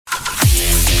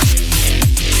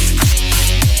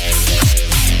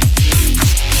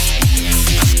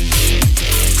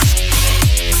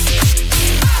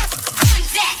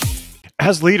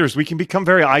as leaders, we can become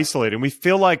very isolated and we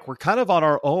feel like we're kind of on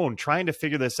our own trying to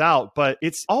figure this out. But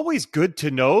it's always good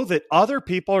to know that other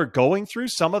people are going through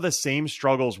some of the same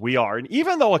struggles we are. And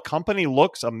even though a company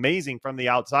looks amazing from the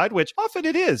outside, which often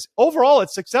it is, overall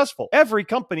it's successful. Every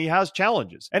company has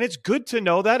challenges. And it's good to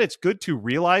know that. It's good to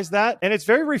realize that. And it's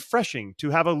very refreshing to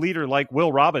have a leader like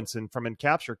Will Robinson from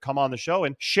Encapture come on the show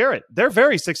and share it. They're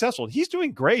very successful. He's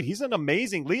doing great. He's an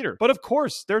amazing leader. But of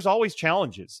course, there's always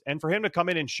challenges. And for him to come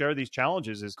in and share these challenges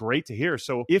is great to hear.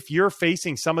 So if you're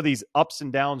facing some of these ups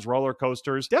and downs, roller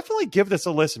coasters, definitely give this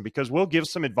a listen, because we'll give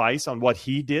some advice on what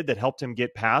he did that helped him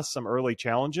get past some early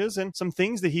challenges and some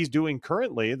things that he's doing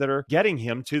currently that are getting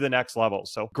him to the next level.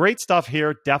 So great stuff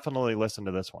here. Definitely listen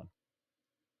to this one.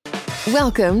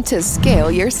 Welcome to Scale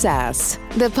Your SaaS,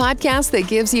 the podcast that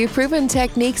gives you proven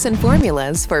techniques and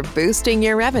formulas for boosting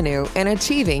your revenue and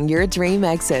achieving your dream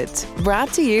exit.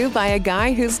 Brought to you by a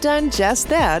guy who's done just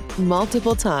that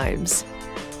multiple times.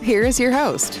 Here's your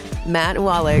host, Matt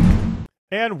Wallach.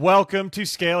 And welcome to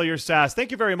Scale Your SaaS.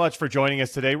 Thank you very much for joining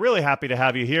us today. Really happy to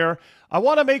have you here. I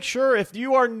want to make sure if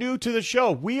you are new to the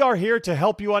show, we are here to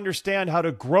help you understand how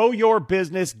to grow your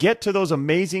business, get to those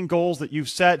amazing goals that you've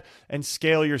set, and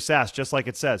scale your SaaS, just like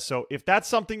it says. So if that's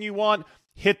something you want,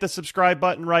 hit the subscribe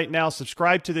button right now.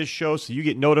 Subscribe to this show so you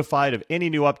get notified of any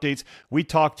new updates. We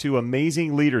talk to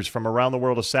amazing leaders from around the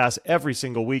world of SaaS every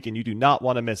single week, and you do not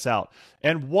want to miss out.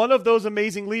 And one of those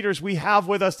amazing leaders we have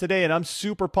with us today, and I'm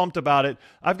super pumped about it,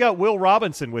 I've got Will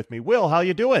Robinson with me. Will, how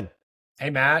you doing? Hey,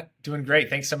 Matt. Doing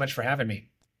great. Thanks so much for having me.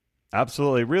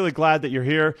 Absolutely. Really glad that you're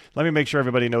here. Let me make sure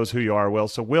everybody knows who you are, Will.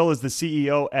 So Will is the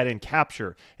CEO at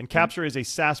Encapture. Encapture is a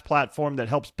SaaS platform that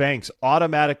helps banks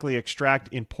automatically extract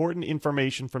important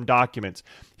information from documents.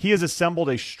 He has assembled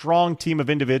a strong team of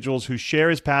individuals who share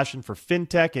his passion for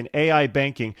fintech and AI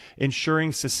banking,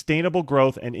 ensuring sustainable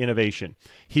growth and innovation.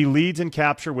 He leads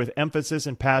Encapture with emphasis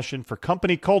and passion for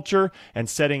company culture and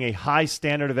setting a high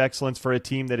standard of excellence for a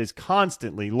team that is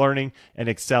constantly learning and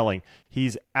excelling.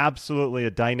 He's absolutely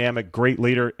a dynamic, great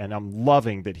leader, and I'm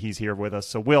loving that he's here with us.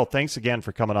 So, Will, thanks again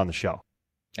for coming on the show.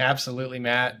 Absolutely,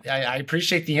 Matt. I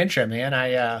appreciate the intro, man.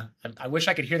 I wish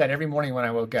I could hear that every morning when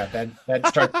I woke up. That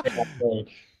starts the day off great.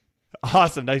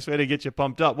 Awesome. Nice way to get you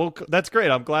pumped up. Well, that's great.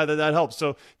 I'm glad that helps.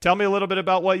 So tell me a little bit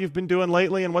about what you've been doing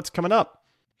lately and what's coming up.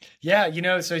 Yeah,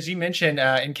 so as you mentioned,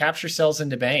 Encapture sells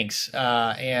into banks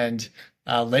and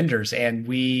lenders, and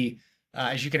we...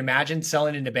 as you can imagine,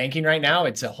 selling into banking right now,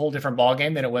 it's a whole different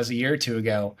ballgame than it was a year or two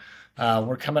ago.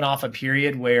 We're coming off a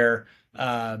period where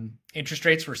interest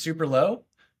rates were super low.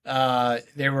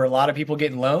 There were a lot of people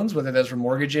getting loans, whether those were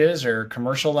mortgages or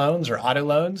commercial loans or auto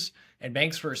loans, and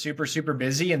banks were super, super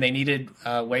busy, and they needed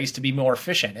ways to be more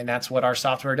efficient. And that's what our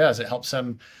software does. It helps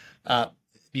them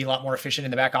be a lot more efficient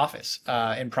in the back office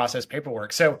and process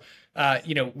paperwork. So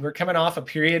we're coming off a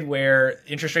period where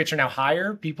interest rates are now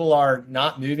higher. People are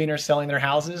not moving or selling their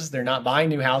houses. They're not buying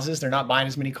new houses. They're not buying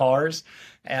as many cars.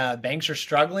 Banks are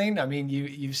struggling. I mean,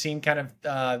 you've seen kind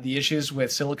of the issues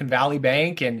with Silicon Valley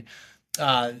Bank and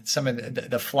some of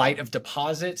the flight of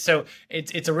deposits. So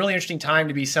it's a really interesting time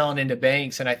to be selling into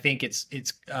banks. And I think it's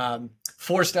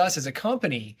forced us as a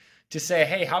company to say,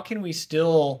 hey, how can we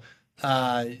still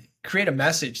create a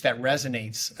message that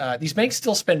resonates? These banks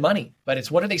still spend money, but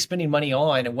it's what are they spending money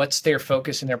on and what's their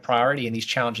focus and their priority in these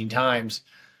challenging times?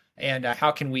 And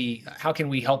how can we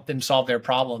help them solve their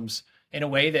problems in a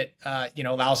way that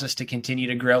allows us to continue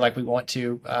to grow like we want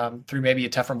to through maybe a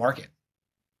tougher market?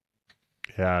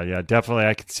 Yeah, definitely.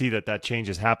 I can see that change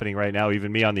is happening right now.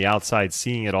 Even me on the outside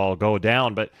seeing it all go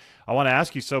down. But I want to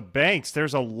ask you, so banks,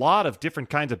 there's a lot of different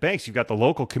kinds of banks. You've got the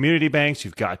local community banks.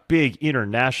 You've got big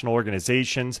international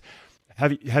organizations.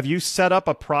 Have you set up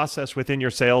a process within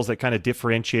your sales that kind of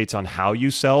differentiates on how you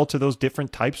sell to those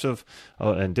different types of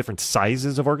and different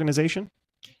sizes of organization?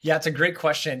 Yeah, it's a great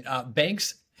question.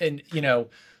 Banks and,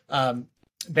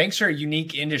 banks are a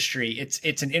unique industry.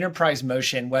 It's an enterprise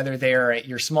motion, whether they're at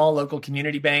your small local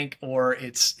community bank or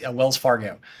it's a Wells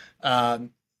Fargo.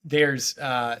 There's,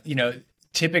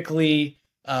 typically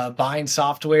buying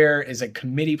software is a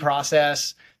committee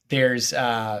process. There's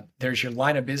your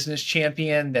line of business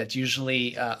champion that's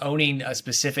usually owning a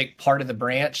specific part of the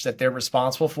branch that they're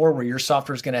responsible for, where your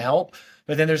software is going to help.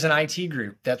 But then there's an IT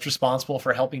group that's responsible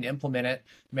for helping implement it,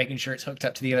 making sure it's hooked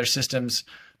up to the other systems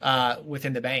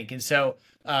within the bank. And so,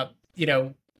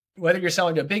 whether you're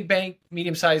selling to a big bank,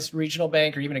 medium-sized regional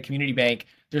bank, or even a community bank,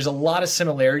 there's a lot of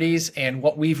similarities. And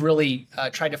what we've really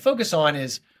tried to focus on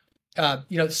is,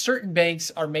 certain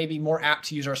banks are maybe more apt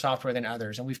to use our software than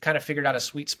others. And we've kind of figured out a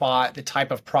sweet spot, the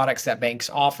type of products that banks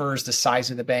offers, the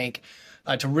size of the bank,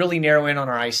 to really narrow in on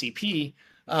our ICP.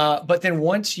 But then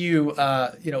once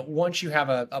once you have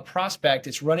a prospect,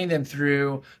 it's running them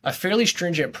through a fairly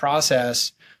stringent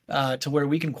process to where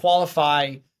we can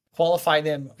qualify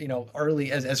them,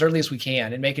 early as early as we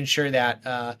can, and making sure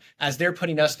that as they're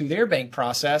putting us through their bank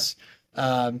process,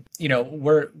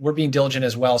 we're being diligent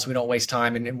as well, so we don't waste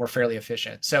time, and we're fairly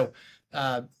efficient. So,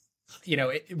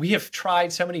 we have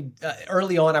tried so many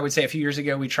early on. I would say a few years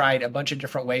ago, we tried a bunch of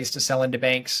different ways to sell into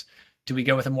banks. Do we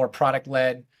go with a more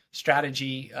product-led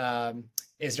strategy?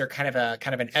 Is there kind of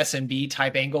an SMB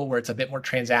type angle where it's a bit more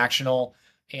transactional?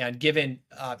 And given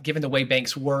the way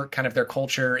banks work, kind of their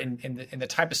culture and the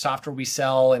type of software we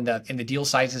sell and the deal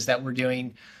sizes that we're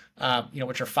doing,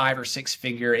 which are 5 or 6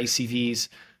 figure ACVs,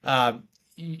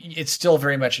 it's still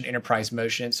very much an enterprise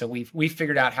motion. So we've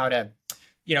figured out how to,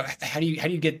 how do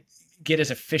you get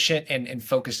as efficient and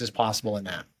focused as possible in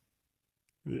that.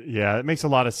 Yeah, it makes a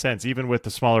lot of sense. Even with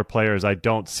the smaller players, I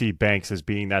don't see banks as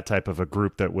being that type of a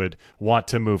group that would want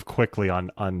to move quickly on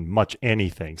much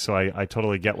anything. So I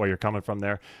totally get where you're coming from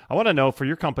there. I want to know, for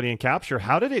your company Encapture,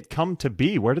 how did it come to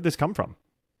be? Where did this come from?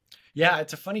 Yeah,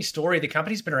 it's a funny story. The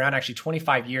company's been around actually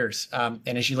 25 years. And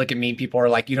as you look at me, people are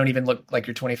like, you don't even look like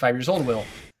you're 25 years old, Will.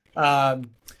 I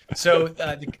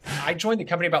joined the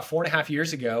company about 4.5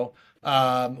 years ago.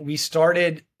 We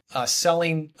started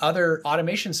selling other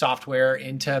automation software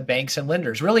into banks and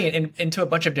lenders, really into a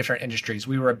bunch of different industries.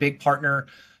 We were a big partner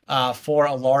for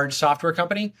a large software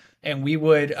company, and we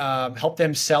would help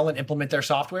them sell and implement their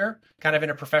software kind of in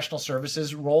a professional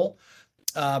services role.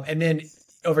 And then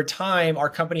over time, our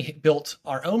company built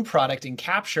our own product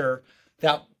Encapture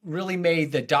that really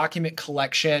made the document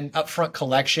collection, upfront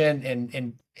collection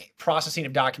and processing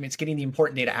of documents, getting the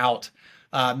important data out,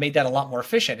 made that a lot more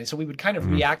efficient. And so we would kind of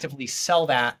reactively sell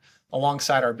that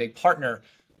alongside our big partner.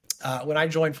 When I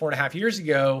joined 4.5 years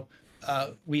ago,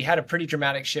 we had a pretty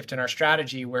dramatic shift in our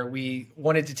strategy where we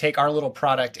wanted to take our little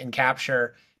product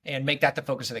Encapture and make that the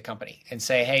focus of the company and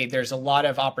say, hey, there's a lot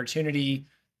of opportunity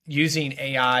using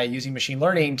AI, using machine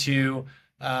learning to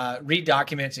read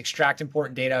documents, extract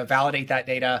important data, validate that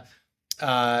data.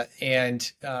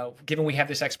 And given we have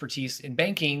this expertise in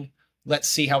banking, let's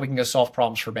see how we can go solve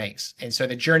problems for banks. And so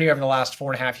the journey over the last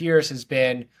 4.5 years has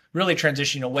been really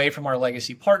transitioning away from our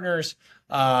legacy partners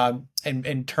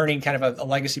and turning kind of a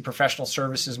legacy professional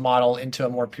services model into a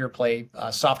more pure play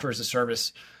software as a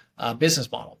service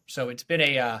business model. So it's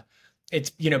been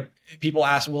people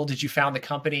ask, well, did you found the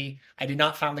company? I did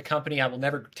not found the company. I will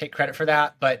never take credit for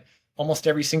that, but almost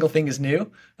every single thing is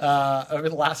new over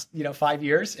the last 5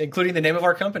 years, including the name of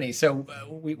our company. So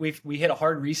we hit a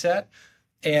hard reset.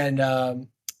 And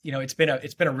it's been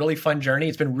a really fun journey.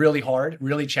 It's been really hard,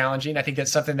 really challenging. I think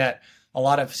that's something that a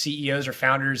lot of CEOs or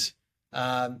founders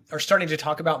are starting to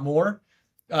talk about more.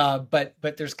 But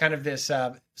there's kind of this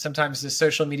sometimes this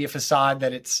social media facade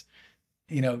that it's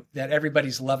that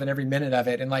everybody's loving every minute of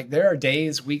it. And like there are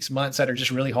days, weeks, months that are just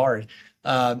really hard.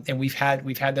 And we've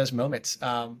had those moments.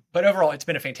 But overall, it's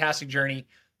been a fantastic journey.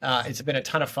 It's been a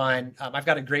ton of fun. I've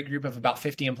got a great group of about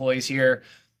 50 employees here.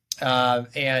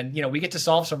 And we get to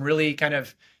solve some really kind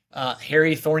of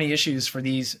hairy, thorny issues for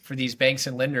these banks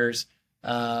and lenders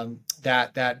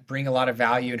that bring a lot of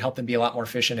value and help them be a lot more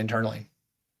efficient internally.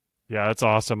 Yeah, that's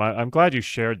awesome. I'm glad you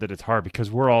shared that it's hard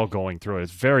because we're all going through it.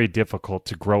 It's very difficult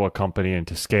to grow a company and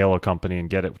to scale a company and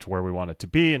get it to where we want it to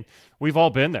be. And we've all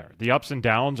been there. The ups and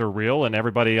downs are real. And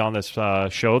everybody on this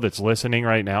show that's listening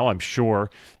right now, I'm sure,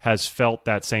 has felt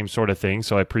that same sort of thing.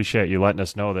 So I appreciate you letting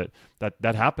us know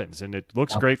that happens. And it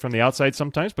looks great from the outside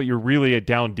sometimes, but you're really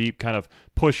down deep kind of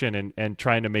pushing and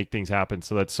trying to make things happen.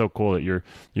 So that's so cool that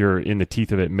you're in the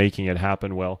teeth of it, making it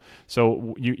happen well.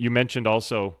 So you mentioned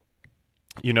also,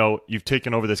 you've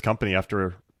taken over this company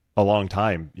after a long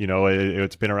time.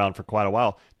 It's been around for quite a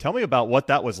while. Tell me about what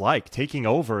that was like, taking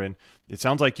over. And it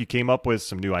sounds like you came up with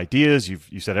some new ideas.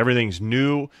 You said everything's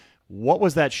new. What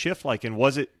was that shift like? And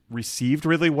was it received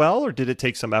really well, or did it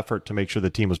take some effort to make sure the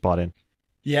team was bought in?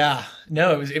 Yeah,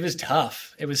 no, it was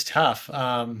tough. It was tough.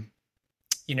 When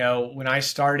I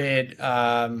started,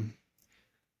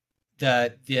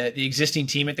 the existing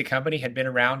team at the company had been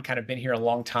around, kind of been here a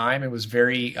long time, and was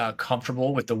very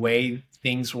comfortable with the way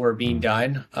things were being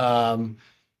done. When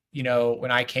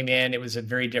I came in, it was a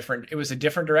different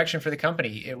direction for the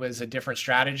company. It was a different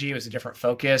strategy. It was a different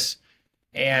focus.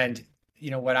 And,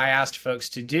 what I asked folks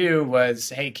to do was,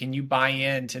 hey, can you buy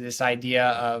into this idea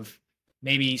of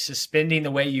maybe suspending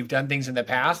the way you've done things in the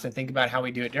past and think about how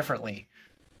we do it differently?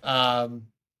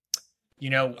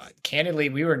 Candidly,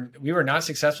 we were not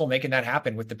successful making that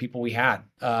happen with the people we had.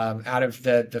 Out of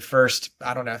the first,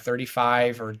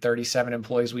 35 or 37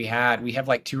 employees we have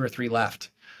like 2 or 3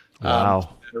 left.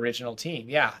 Wow. The original team.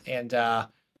 Yeah. And,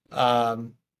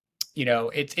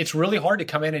 It's really hard to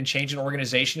come in and change an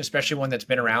organization, especially one that's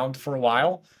been around for a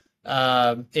while.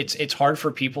 It's hard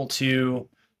for people to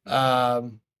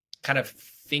kind of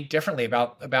think differently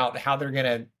about how they're going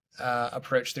to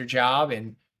approach their job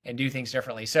and do things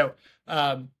differently. So,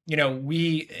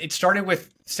 it started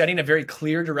with setting a very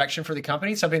clear direction for the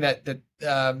company, something that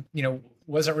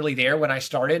wasn't really there when I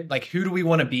started. Like, who do we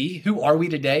want to be? Who are we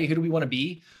today? Who do we want to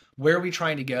be? Where are we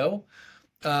trying to go?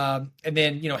 And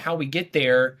then, how we get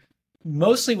there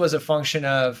mostly was a function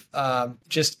of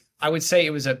I would say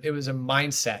it was a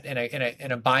mindset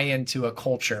and a buy-in to a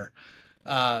culture.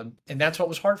 And that's what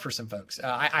was hard for some folks.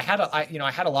 I had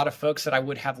a lot of folks that I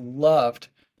would have loved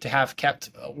to have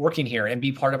kept working here and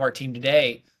be part of our team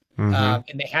today. And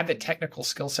they had the technical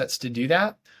skill sets to do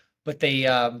that, but they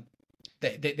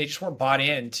just weren't bought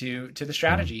into the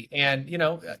strategy. And,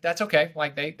 that's okay.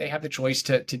 Like they have the choice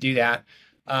to do that.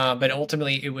 But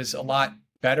ultimately it was a lot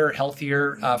better,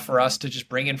 healthier for us to just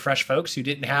bring in fresh folks who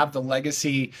didn't have the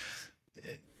legacy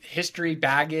history,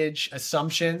 baggage,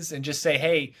 assumptions, and just say,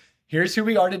 hey, here's who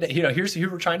we are today. Here's who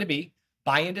we're trying to be.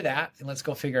 Buy into that and let's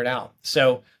go figure it out.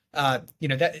 So, that,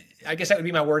 I guess that would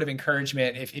be my word of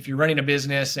encouragement. If you're running a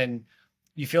business and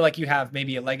you feel like you have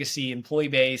maybe a legacy employee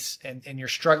base and you're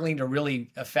struggling to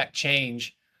really affect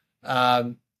change,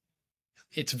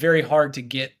 it's very hard to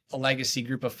get a legacy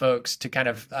group of folks to kind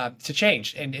of to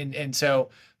change. And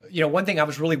so, one thing I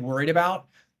was really worried about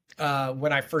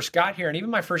when I first got here, and even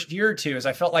my first year or two, is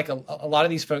I felt like a lot of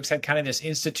these folks had kind of this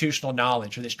institutional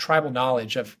knowledge or this tribal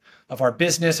knowledge of our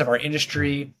business, of our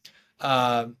industry.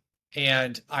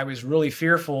 And I was really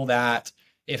fearful that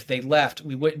if they left,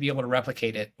 we wouldn't be able to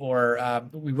replicate it, or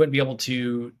we wouldn't be able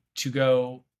to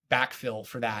go backfill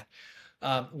for that.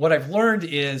 What I've learned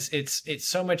is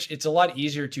it's a lot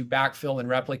easier to backfill and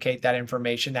replicate that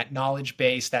information, that knowledge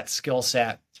base, that skill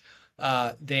set,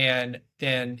 than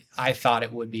I thought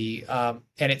it would be. And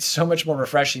it's so much more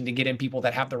refreshing to get in people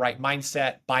that have the right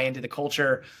mindset, buy into the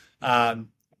culture,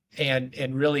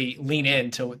 and really lean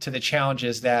into the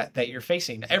challenges that you're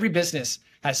facing. Every business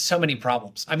has so many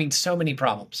problems. I mean, so many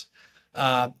problems.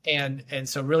 And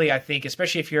so really, I think,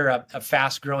 especially if you're a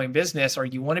fast growing business or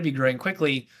you want to be growing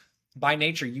quickly, by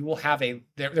nature, you will have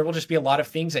there will just be a lot of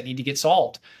things that need to get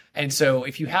solved. And so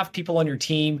if you have people on your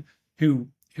team who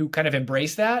kind of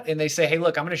embrace that and they say, hey,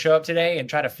 look, I'm going to show up today and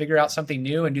try to figure out something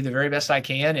new and do the very best I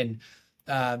can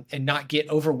and not get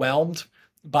overwhelmed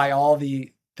by all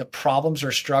the problems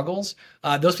or struggles,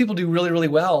 those people do really, really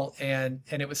well. And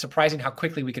it was surprising how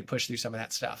quickly we could push through some of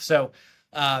that stuff. So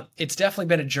it's definitely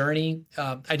been a journey.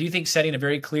 I do think setting a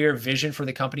very clear vision for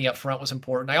the company up front was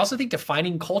important. I also think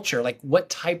defining culture, like what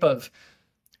type of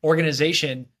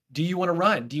organization do you want to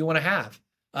run? Do you want to have?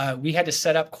 We had to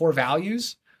set up core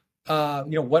values.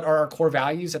 What are our core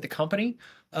values at the company?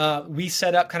 We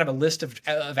set up kind of a list of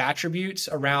attributes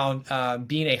around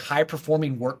being a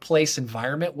high-performing workplace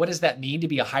environment. What does that mean to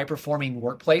be a high-performing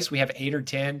workplace? We have 8 or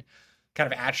 10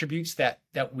 kind of attributes that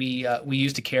we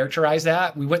use to characterize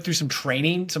that. We went through some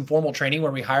formal training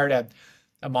where we hired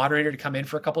a moderator to come in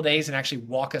for a couple of days and actually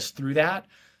walk us through that.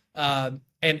 And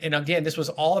again, this was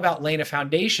all about laying a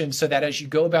foundation so that as you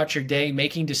go about your day,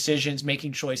 making decisions,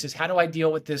 making choices, how do I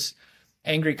deal with this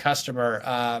angry customer?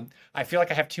 I feel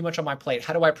like I have too much on my plate.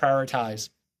 How do I prioritize?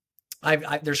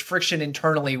 There's friction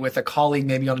internally with a colleague,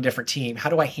 maybe on a different team. How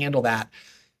do I handle that?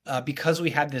 Because we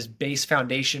had this base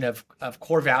foundation of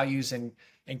core values and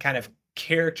kind of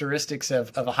characteristics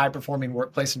of a high performing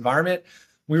workplace environment,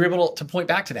 we were able to point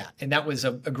back to that. And that was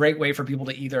a great way for people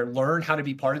to either learn how to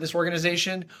be part of this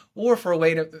organization, or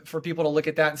for people to look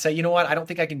at that and say, you know what, I don't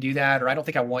think I can do that, or I don't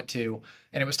think I want to.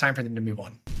 And it was time for them to move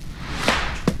on.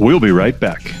 We'll be right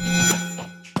back.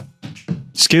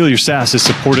 Scale Your SaaS is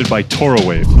supported by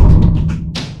ToroWave.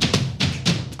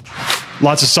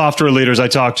 Lots of software leaders I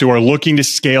talk to are looking to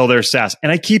scale their SaaS.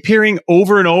 And I keep hearing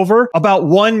over and over about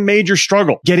one major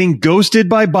struggle: getting ghosted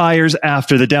by buyers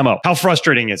after the demo. How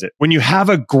frustrating is it when you have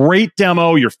a great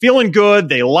demo, you're feeling good,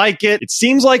 they like it, it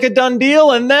seems like a done deal,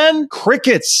 and then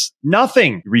crickets,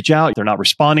 nothing. You reach out, they're not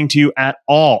responding to you at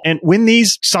all. And when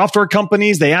these software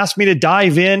companies, they ask me to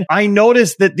dive in, I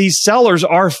notice that these sellers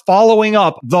are following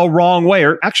up the wrong way,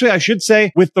 or actually I should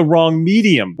say with the wrong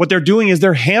medium. What they're doing is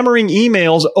they're hammering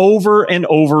emails over and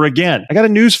over again. I got a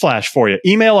news flash for you.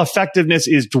 Email effectiveness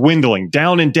is dwindling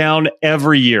down and down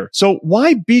every year. So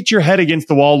why beat your head against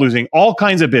the wall losing all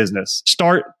kinds of business?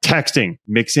 Start texting,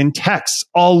 mix in texts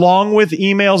along with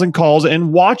emails and calls,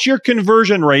 and watch your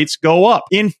conversion rates go up.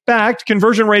 In fact,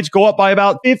 conversion rates go up by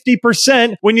about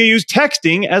 50% when you use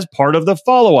texting as part of the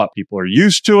follow-up. People are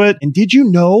used to it. And did you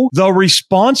know the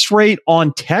response rate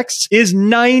on texts is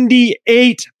 98%?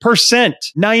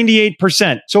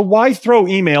 98%. So why throw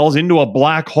emails into a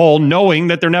black hole knowing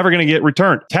that they're never going to get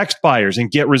returned? Text buyers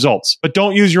and get results. But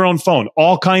don't use your own phone.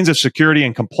 All kinds of security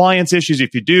and compliance issues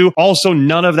if you do. Also,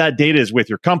 none of that data is with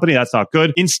your company. That's not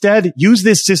good. Instead, use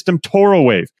this system,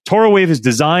 ToroWave. ToroWave is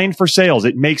designed for sales.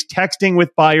 It makes texting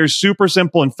with buyers super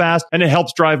simple and fast, and it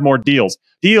helps drive more deals.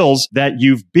 Deals that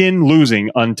you've been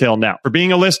losing until now. For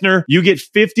being a listener, you get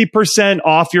 50%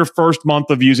 off your first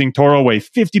month of using ToroWave.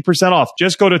 50% off.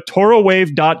 Just go to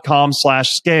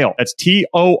torowave.com/scale. That's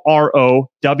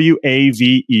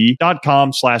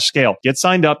TOROWAVE.com/scale. Get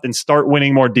signed up and start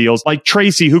winning more deals like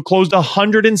Tracy, who closed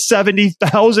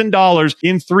 $170,000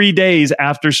 in 3 days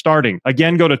after starting.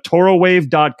 Again, go to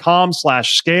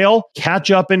torowave.com/scale. Catch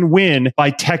up and win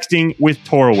by texting with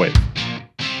ToroWave.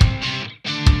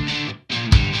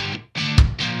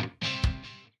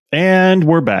 And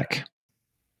we're back.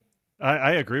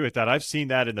 I agree with that. I've seen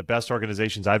that in the best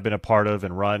organizations I've been a part of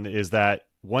and run, is that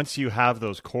once you have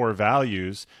those core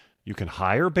values, you can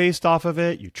hire based off of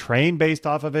it. You train based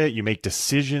off of it. You make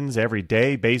decisions every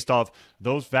day based off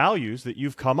those values that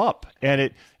you've come up.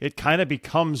 And it kind of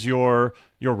becomes your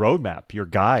roadmap, your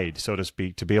guide, so to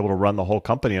speak, to be able to run the whole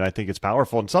company. And I think it's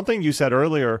powerful. And something you said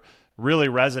earlier really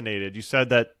resonated. You said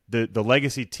that the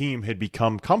legacy team had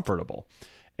become comfortable.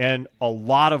 And a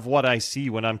lot of what I see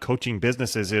when I'm coaching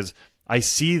businesses is I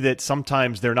see that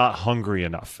sometimes they're not hungry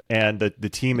enough, and the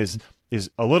team is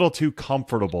a little too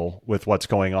comfortable with what's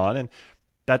going on. And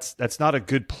that's not a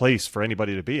good place for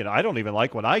anybody to be. And I don't even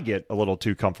like when I get a little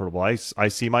too comfortable. I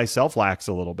see myself lax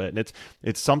a little bit. And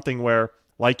it's something where,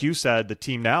 like you said, the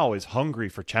team now is hungry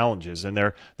for challenges, and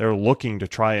they're looking to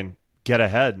try and get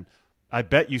ahead. I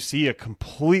bet you see a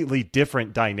completely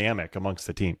different dynamic amongst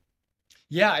the team.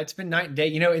 Yeah, it's been night and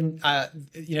day.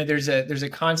 There's a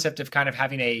concept of kind of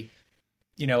having a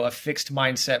fixed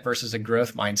mindset versus a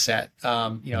growth mindset.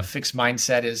 A fixed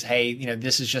mindset is, hey,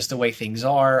 this is just the way things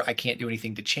are. I can't do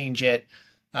anything to change it.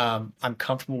 I'm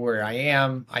comfortable where I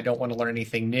am. I don't want to learn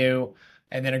anything new.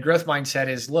 And then a growth mindset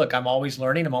is, look, I'm always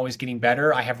learning. I'm always getting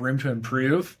better. I have room to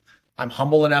improve. I'm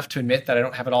humble enough to admit that I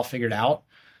don't have it all figured out.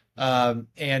 And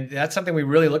that's something we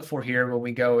really look for here when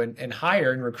we go and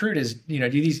hire and recruit is,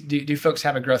 do folks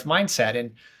have a growth mindset?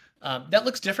 And that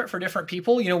looks different for different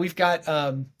people. We've got,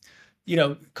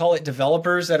 call it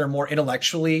developers that are more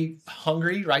intellectually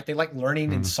hungry, right? They like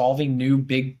learning and solving new,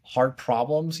 big, hard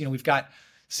problems. We've got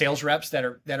sales reps that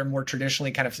are more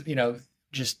traditionally kind of,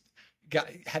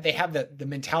 they have the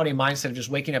mentality and mindset of just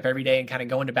waking up every day and kind of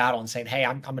going to battle and saying, hey,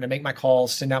 I'm going to make my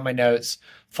calls, send out my notes,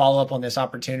 follow up on this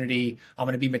opportunity. I'm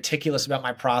going to be meticulous about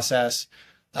my process.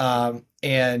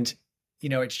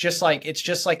 It's just like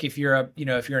if you're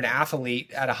an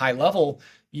athlete at a high level,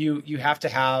 you have to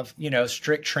have,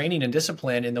 strict training and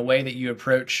discipline in the way that you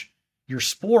approach your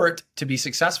sport to be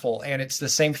successful. And it's the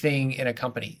same thing in a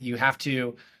company. You have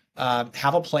to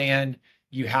have a plan.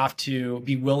 You have to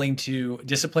be willing to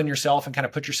discipline yourself and kind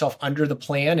of put yourself under the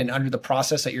plan and under the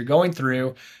process that you're going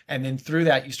through. And then through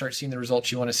that, you start seeing the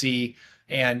results you want to see.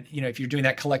 And, if you're doing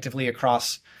that collectively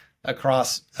across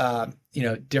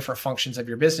different functions of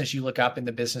your business, you look up and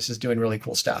the business is doing really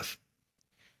cool stuff.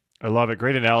 I love it.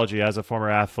 Great analogy. As a former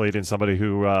athlete and somebody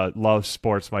who loves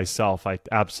sports myself, I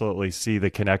absolutely see the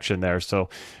connection there. So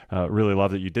really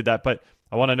love that you did that. But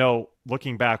I want to know,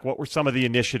 looking back, what were some of the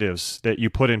initiatives that you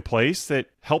put in place that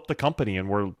helped the company and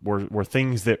were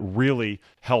things that really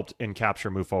helped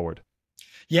Encapture move forward?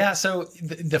 Yeah. So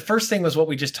the first thing was what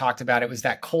we just talked about. It was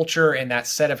that culture and that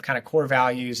set of kind of core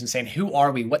values and saying, who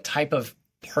are we? What type of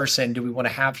person do we want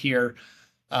to have here?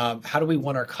 How do we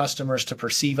want our customers to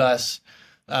perceive us?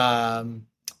 How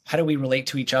do we relate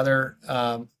to each other?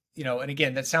 And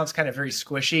again, that sounds kind of very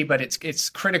squishy, but it's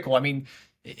critical. I mean,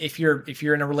 if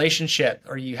you're in a relationship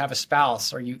or you have a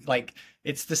spouse or you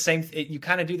it's the same, you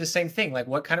kind of do the same thing. Like,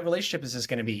 what kind of relationship is this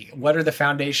going to be? What are the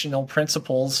foundational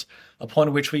principles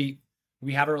upon which we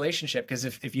have a relationship? Because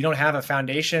if you don't have a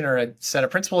foundation or a set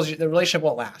of principles, the relationship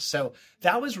won't last. So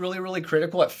that was really, really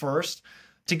critical at first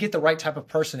to get the right type of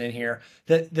person in here.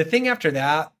 The thing after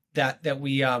that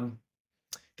we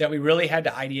really had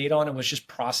to ideate on, and was just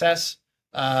process.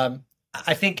 I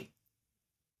think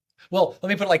Well, let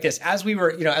me put it like this. As we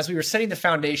were, as we were setting the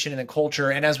foundation and the culture,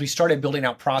 and as we started building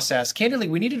out process, candidly,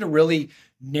 we needed to really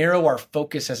narrow our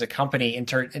focus as a company in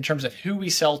terms of who we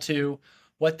sell to,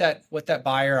 what that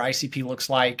buyer ICP looks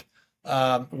like,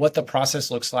 what the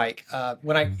process looks like.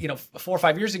 When 4 or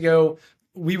 5 years ago,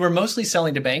 we were mostly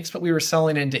selling to banks, but we were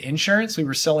selling into insurance. We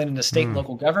were selling into state and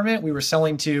local government. We were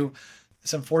selling to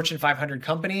some Fortune 500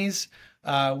 companies.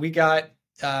 We got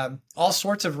all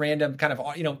sorts of random kind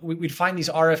of, we'd find these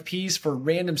RFPs for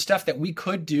random stuff that we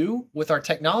could do with our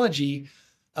technology,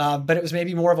 but it was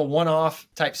maybe more of a one-off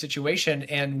type situation.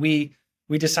 And we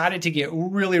decided to get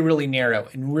really, really narrow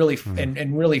and really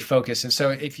and really focused. And so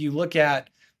if you look at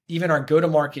even our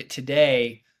go-to-market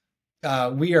today,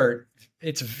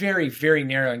 it's very, very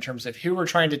narrow in terms of who we're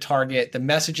trying to target, the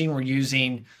messaging we're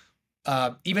using.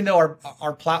 Even though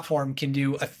our platform can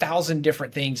do 1,000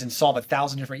 different things and solve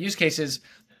 1,000 different use cases,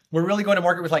 we're really going to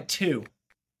market with like two,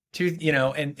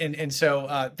 and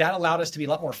so that allowed us to be a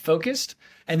lot more focused,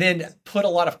 and then put a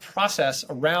lot of process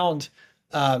around,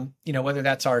 whether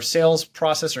that's our sales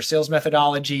process or sales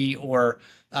methodology or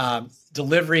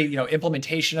delivery,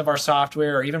 implementation of our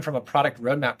software, or even from a product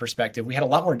roadmap perspective, we had a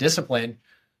lot more discipline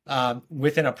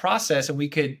within a process, and we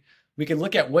could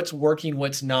look at what's working,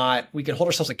 what's not. We could hold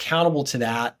ourselves accountable to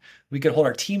that. We could hold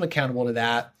our team accountable to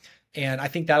that. And I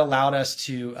think that allowed us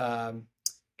to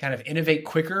kind of innovate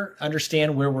quicker,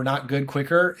 understand where we're not good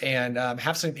quicker, and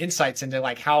have some insights into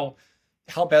like how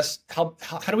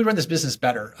do we run this business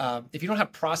better? If you don't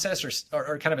have process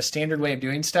or kind of a standard way of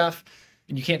doing stuff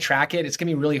and you can't track it, it's going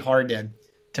to be really hard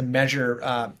to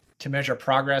measure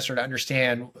progress or to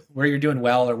understand where you're doing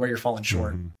well or where you're falling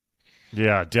short. Mm-hmm.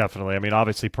 Yeah, definitely. I mean,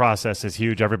 obviously process is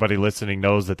huge. Everybody listening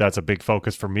knows that that's a big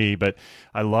focus for me, but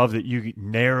I love that you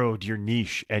narrowed your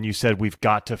niche and you said we've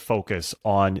got to focus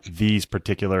on these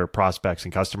particular prospects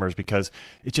and customers, because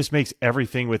it just makes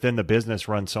everything within the business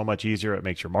run so much easier. It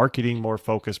makes your marketing more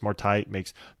focused, more tight,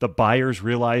 makes the buyers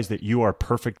realize that you are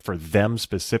perfect for them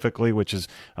specifically, which is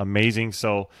amazing.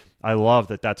 So I love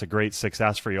that that's a great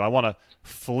success for you. I want to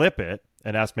flip it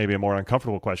and ask maybe a more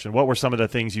uncomfortable question. What were some of the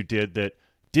things you did that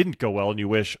didn't go well and you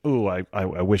wish, I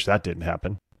wish that didn't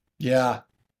happen? Yeah,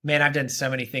 man, I've done so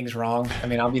many things wrong. I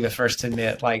mean, I'll be the first to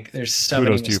admit, like there's so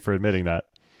Kudos to you for admitting that.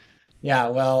 Yeah.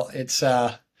 Well, it's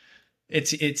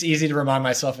easy to remind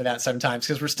myself of that sometimes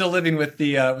because we're still living with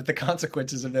the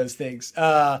consequences of those things.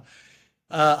 I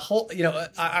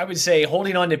would say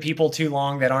holding on to people too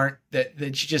long that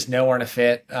you just know aren't a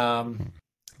fit.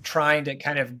 Trying to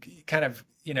kind of,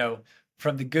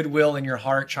 from the goodwill in your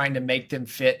heart, trying to make them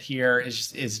fit here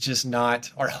is just not,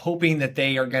 or hoping that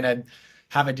they are going to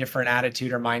have a different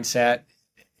attitude or mindset.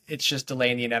 It's just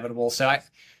delaying the inevitable. So I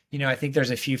think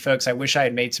there's a few folks, I wish I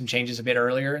had made some changes a bit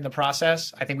earlier in the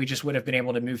process. I think we just would have been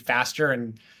able to move faster.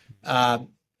 And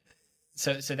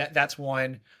so that's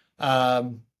one.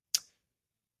 Early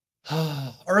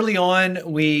on,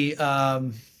 we,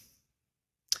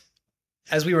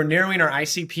 as we were narrowing our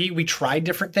ICP, we tried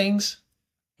different things.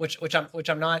 Which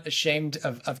I'm not ashamed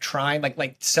of trying,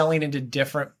 like selling into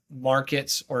different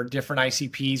markets or different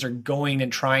ICPs, or going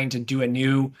and trying to do a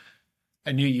new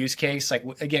use case. Like,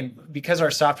 again, because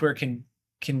our software can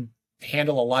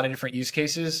handle a lot of different use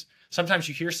cases. Sometimes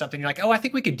you hear something, you're like, oh, I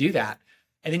think we could do that,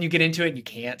 and then you get into it and you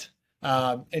can't.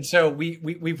 And so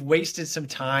we've wasted some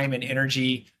time and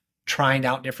energy trying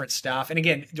out different stuff. And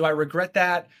again, do I regret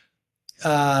that?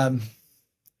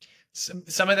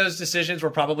 Some of those decisions were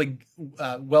probably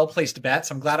well-placed bets.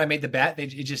 I'm glad I made the bet. It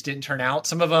just didn't turn out.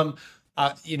 Some of them,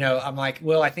 I'm like,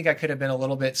 well, I think I could have been a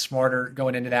little bit smarter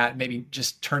going into that, and maybe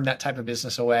just turn that type of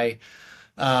business away.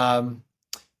 Those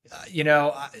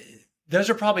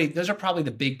are probably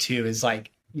the big two, is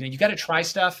like, you got to try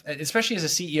stuff, especially as a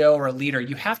CEO or a leader.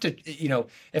 You have to,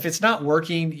 if it's not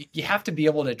working, you have to be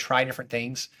able to try different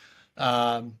things.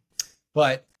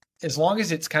 But as long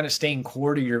as it's kind of staying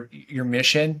core to your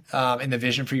mission and the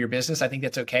vision for your business, I think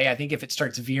that's okay. I think if it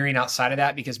starts veering outside of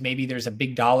that because maybe there's a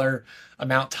big dollar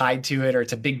amount tied to it, or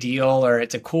it's a big deal, or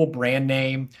it's a cool brand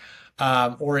name,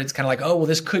 or it's kind of like, oh, well,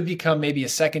 this could become maybe a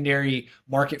secondary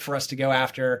market for us to go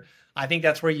after, I think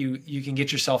that's where you can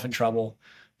get yourself in trouble.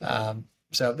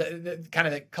 So the kind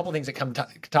of the couple things that come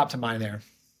top to mind there.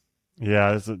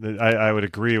 Yeah, I would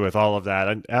agree with all of that.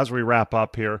 And as we wrap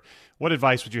up here, what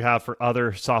advice would you have for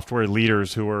other software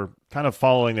leaders who are kind of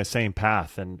following the same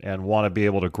path and want to be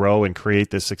able to grow and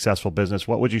create this successful business?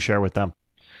 What would you share with them?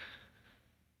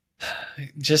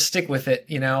 Just stick with it.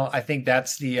 I think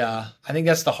that's the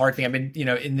hard thing. I've been,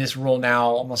 in this role now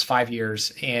almost 5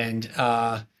 years, and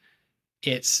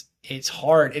it's it's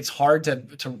hard. It's hard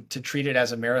to treat it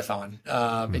as a marathon.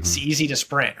 It's easy to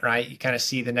sprint, right? You kind of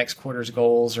see the next quarter's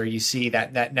goals, or you see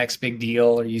that next big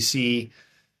deal, or you see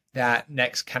that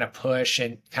next kind of push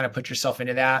and kind of put yourself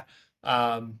into that.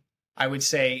 I would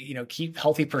say, keep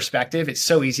healthy perspective. It's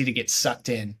so easy to get sucked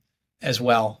in as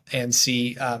well and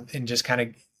see, and just kind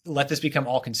of let this become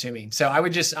all consuming. So I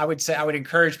would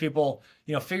encourage people,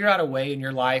 figure out a way in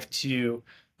your life to,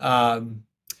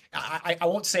 I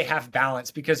won't say have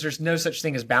balance, because there's no such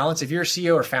thing as balance. If you're a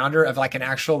CEO or founder of like an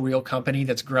actual real company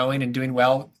that's growing and doing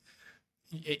well,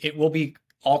 it will be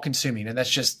all consuming. And that's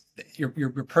just your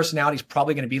personality is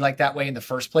probably going to be like that way in the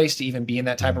first place to even be in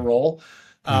that type of role.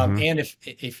 And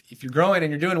if you're growing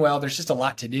and you're doing well, there's just a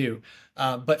lot to do.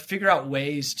 But figure out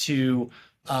ways to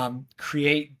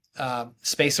create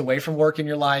space away from work in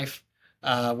your life,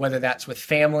 whether that's with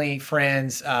family,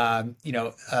 friends,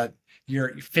 your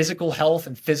physical health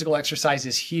and physical exercise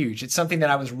is huge. It's something that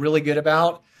I was really good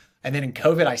about. And then in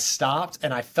COVID, I stopped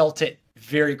and I felt it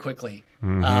very quickly.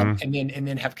 And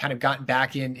then have kind of gotten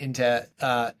back into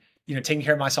taking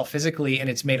care of myself physically, and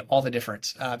it's made all the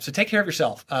difference. So take care of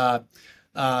yourself.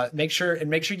 Make sure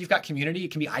you've got community.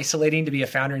 It can be isolating to be a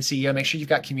founder and CEO. Make sure you've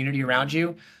got community around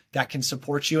you that can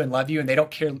support you and love you. And they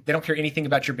don't care anything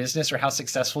about your business or how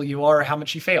successful you are or how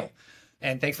much you fail.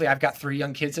 And thankfully I've got 3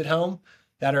 young kids at home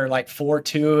that are like 4,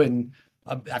 2, and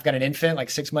I've got an infant like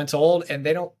 6 months old, and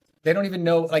they don't even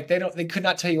know, like they could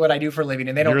not tell you what I do for a living,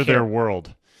 and they don't care. You're their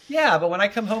world. Yeah. But when I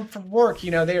come home from work,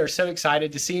 they are so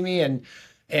excited to see me and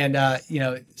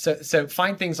so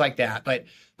find things like that. But,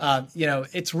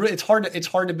 it's hard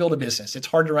to build a business. It's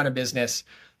hard to run a business.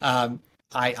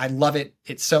 I love it.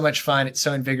 It's so much fun. It's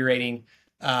so invigorating.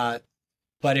 But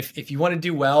if you want to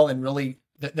do well, and really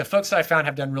the folks that I found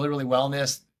have done really, really well in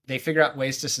this, they figure out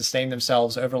ways to sustain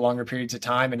themselves over longer periods of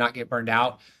time and not get burned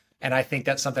out. And I think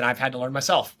that's something I've had to learn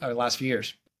myself over the last few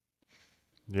years.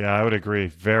 Yeah, I would agree.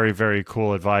 Very, very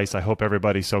cool advice. I hope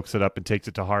everybody soaks it up and takes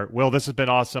it to heart. Will, this has been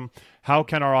awesome. How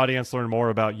can our audience learn more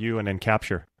about you and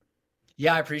Encapture?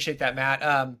 Yeah, I appreciate that,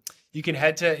 Matt. You can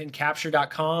head to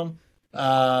encapture.com.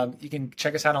 You can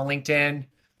check us out on LinkedIn.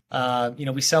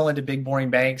 We sell into big,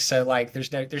 boring banks. So like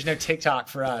there's no TikTok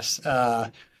for us.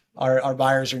 Our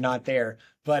buyers are not there.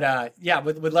 But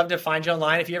would love to find you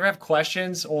online. If you ever have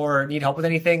questions or need help with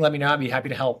anything, let me know. I'd be happy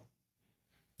to help.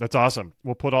 That's awesome.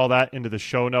 We'll put all that into the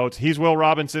show notes. He's Will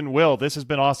Robinson. Will, this has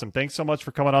been awesome. Thanks so much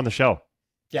for coming on the show.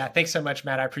 Yeah, thanks so much,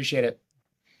 Matt. I appreciate it.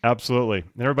 Absolutely.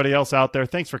 And everybody else out there,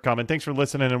 thanks for coming. Thanks for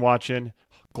listening and watching.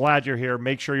 Glad you're here.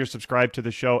 Make sure you're subscribed to the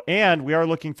show. And we are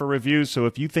looking for reviews. So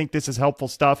if you think this is helpful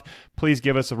stuff, please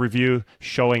give us a review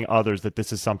showing others that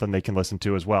this is something they can listen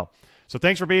to as well. So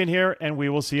thanks for being here, and we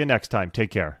will see you next time. Take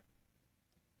care.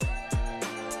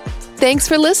 Thanks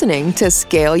for listening to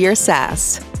Scale Your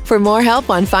SaaS. For more help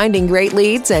on finding great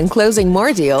leads and closing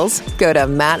more deals, go to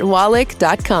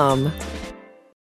mattwallach.com.